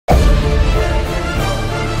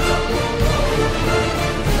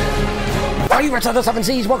Pirates of the Seven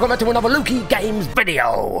Seas, welcome back to another Loki Games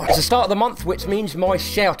video. It's the start of the month, which means my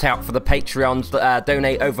shout out for the Patreons that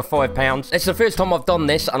donate over £5. It's the first time I've done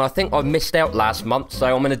this, and I think I missed out last month,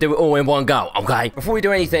 so I'm going to do it all in one go, okay? Before we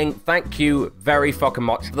do anything, thank you very fucking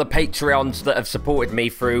much for the Patreons that have supported me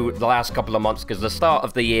through the last couple of months, because the start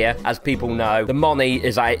of the year, as people know, the money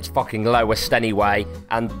is at its fucking lowest anyway,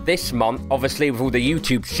 and this month, obviously with all the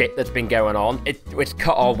YouTube shit that's been going on, it's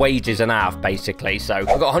cut our wages in half, basically, so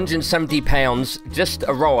I've got £170 just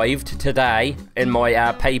arrived today in my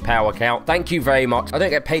PayPal account. Thank you very much. I don't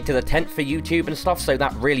get paid to the 10th for YouTube and stuff, so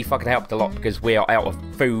that really fucking helped a lot because we are out of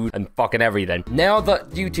food and fucking everything. Now that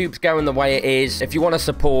YouTube's going the way it is, if you want to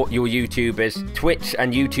support your YouTubers, Twitch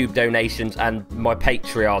and YouTube donations and my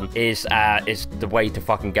Patreon is the way to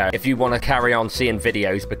fucking go. If you want to carry on seeing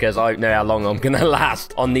videos, because I don't know how long I'm gonna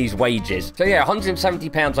last on these wages. So yeah,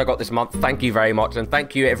 £170 I got this month. Thank you very much, and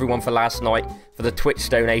thank you everyone for last night for the Twitch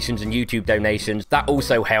donations and YouTube donations. That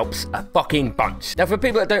also helps a fucking bunch. Now, for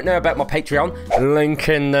people that don't know about my Patreon, link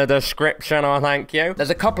in the description, I thank you. There's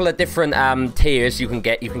a couple of different tiers you can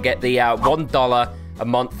get. You can get the $1 a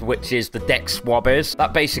month, which is the deck swabbers.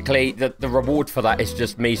 That basically, the reward for that is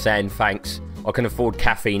just me saying thanks. I can afford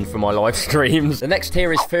caffeine for my live streams. The next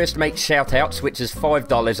tier is First Mate Shoutouts, which is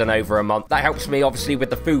 $5 and over a month. That helps me, obviously,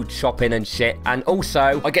 with the food shopping and shit. And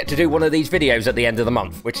also, I get to do one of these videos at the end of the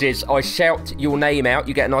month, which is I shout your name out.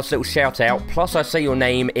 You get a nice little shout out. Plus, I say your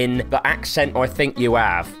name in the accent I think you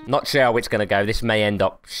have. Not sure how it's going to go. This may end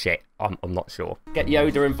up shit. I'm not sure. Get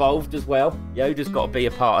Yoda involved as well. Yoda's got to be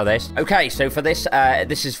a part of this. Okay, so for this,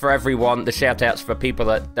 this is for everyone. The shout-outs for people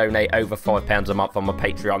that donate over £5 a month on my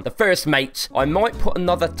Patreon. The First Mates, I might put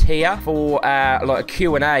another tier for like a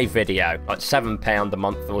Q&A video, like £7 a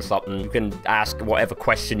month or something. You can ask whatever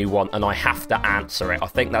question you want, and I have to answer it. I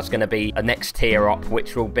think that's going to be a next tier up,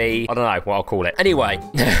 which will be, I don't know what I'll call it. Anyway,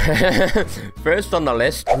 first on the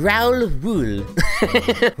list, Raoul Wool.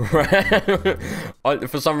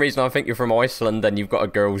 For some reason, I think you're from Iceland and you've got a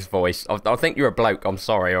girl's voice. I think you're a bloke. I'm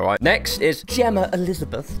sorry, all right? Next is Gemma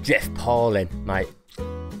Elizabeth. Jeff Parlin, mate.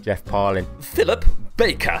 Jeff Parlin. Philip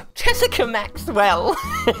Baker. Jessica Maxwell.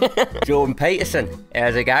 Jordan Peterson.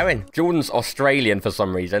 How's it going? Jordan's Australian for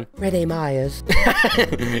some reason. Renee Myers.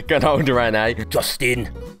 Good old Renee. Justin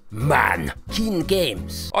Man. Keen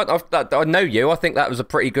Games. I know you. I think that was a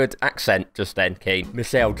pretty good accent just then, Keen.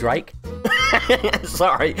 Michelle Drake.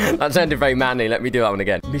 Sorry, that sounded very manly. Let me do that one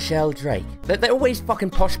again. Michelle Drake. They're always fucking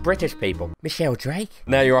posh British people. Michelle Drake?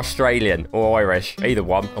 No, you're Australian or Irish. Either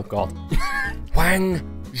one. Oh, God.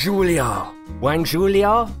 Wang Julia. Wang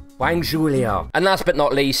Julia? Wang Julia. And last but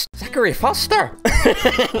not least, Zachary Foster.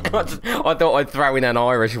 I thought I'd throw in an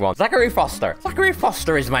Irish one. Zachary Foster. Zachary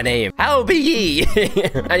Foster is my name. How be ye?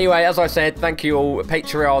 Anyway, as I said, thank you all.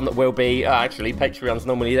 Patreon will be... actually, Patreon's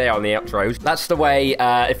normally there on the outros. That's the way,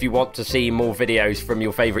 if you want to see more videos from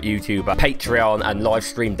your favourite YouTuber, Patreon and live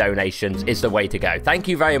stream donations is the way to go. Thank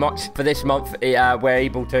you very much for this month. I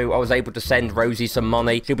was able to send Rosie some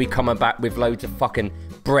money. She'll be coming back with loads of fucking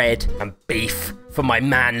bread and beef for my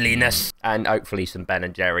manliness, and hopefully some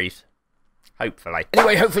Ben & Jerry's. Hopefully.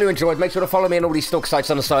 Anyway, hopefully you enjoyed. Make sure to follow me on all these stalk sites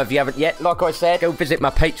on the side if you haven't yet. Like I said, go visit my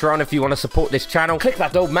Patreon if you want to support this channel. Click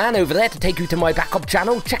that old man over there to take you to my backup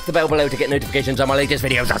channel. Check the bell below to get notifications on my latest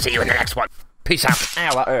videos. I'll see you in the next one. Peace out.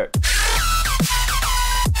 Ow, that hurt.